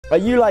Are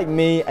you like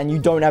me and you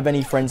don't have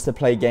any friends to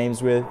play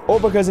games with? Or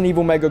because an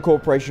evil mega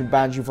corporation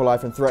bans you for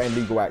life and threatened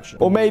legal action?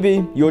 Or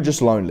maybe you're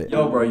just lonely.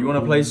 Yo, bro, you wanna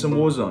play some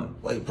Warzone?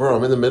 Wait, bro,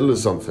 I'm in the middle of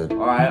something.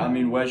 Alright, I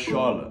mean, where's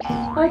Charlotte?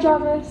 Hi,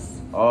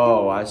 Jarvis.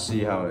 Oh, I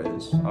see how it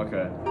is.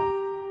 Okay.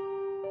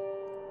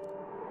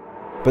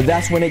 But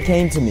that's when it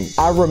came to me.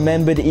 I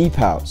remembered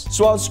EPALs.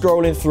 So I was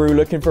scrolling through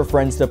looking for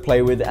friends to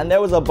play with, and there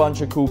was a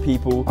bunch of cool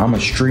people. I'm a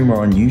streamer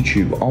on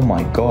YouTube. Oh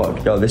my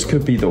god. Yo, this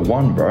could be the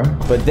one, bro.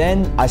 But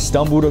then I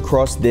stumbled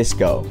across this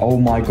girl. Oh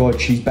my god,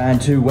 she's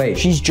banned too. Wait,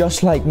 She's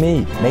just like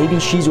me. Maybe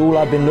she's all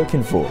I've been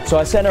looking for. So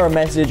I sent her a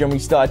message and we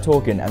started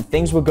talking, and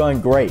things were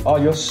going great. Oh,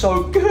 you're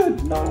so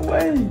good. No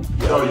way.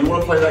 Yo, you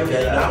wanna play that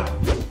game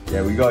now?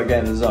 Yeah, we gotta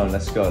get in the zone.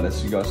 Let's go.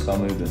 We gotta start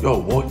moving. Yo,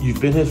 what?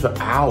 You've been here for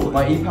hours.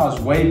 My EPAL's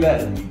way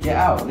better than you. Get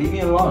out. Leave me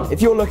alone. If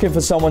you're looking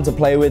for someone to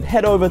play with,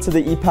 head over to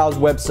the EPALs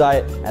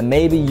website and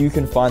maybe you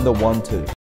can find the one too.